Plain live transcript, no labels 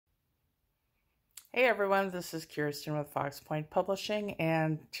Hey everyone, this is Kirsten with Fox Point Publishing,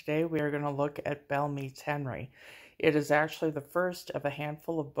 and today we are going to look at Belle Meets Henry. It is actually the first of a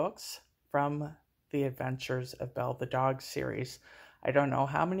handful of books from the Adventures of Belle the Dog series. I don't know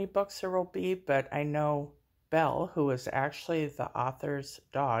how many books there will be, but I know Belle, who is actually the author's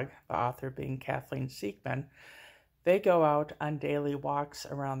dog, the author being Kathleen Siegman, they go out on daily walks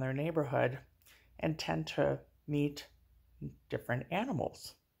around their neighborhood and tend to meet different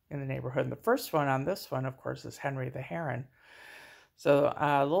animals in the neighborhood. And the first one on this one, of course, is Henry the Heron. So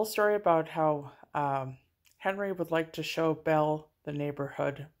a little story about how Henry would like to show Belle the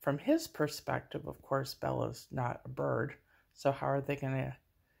neighborhood from his perspective. Of course, Belle is not a bird. So how are they going to,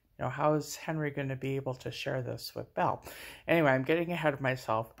 how is Henry going to be able to share this with Belle? Anyway, I'm getting ahead of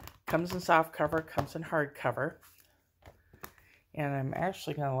myself. Comes in soft cover, comes in hardcover. And I'm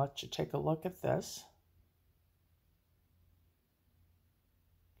actually going to let you take a look at this.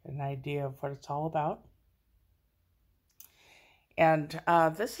 Get an idea of what it's all about. And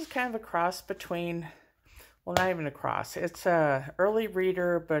this is kind of a cross between, well, not even a cross. It's a early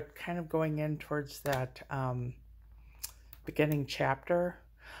reader, but kind of going in towards that beginning chapter.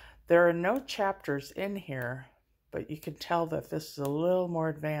 There are no chapters in here, but you can tell that this is a little more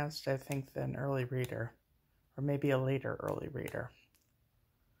advanced, I think, than early reader, or maybe a later early reader.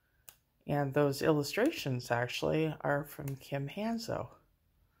 And those illustrations actually are from Kim Hanzo.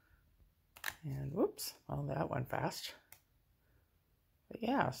 And whoops, well, that went fast. But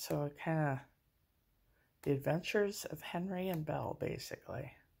yeah, so it kind of, the Adventures of Henry and Belle,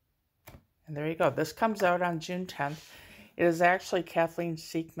 basically. And there you go. This comes out on June 10th. It is actually Kathleen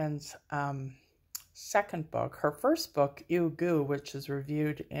Siegman's second book. Her first book, Ew Goo, which is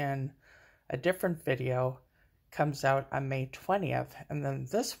reviewed in a different video, comes out on May 20th. And then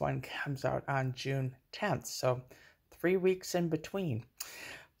this one comes out on June 10th. So 3 weeks in between.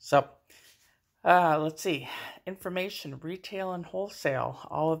 So let's see, information, retail and wholesale,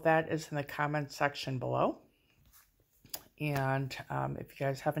 all of that is in the comment section below. And if you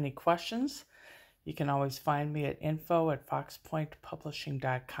guys have any questions, you can always find me at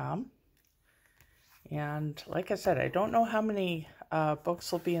info@foxpointpublishing.com. And like I said, I don't know how many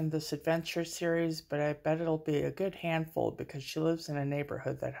books will be in this adventure series, but I bet it'll be a good handful because she lives in a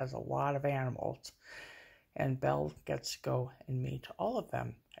neighborhood that has a lot of animals. And Belle gets to go and meet all of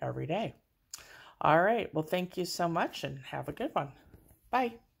them every day. All right. Well, thank you so much and have a good one.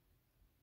 Bye.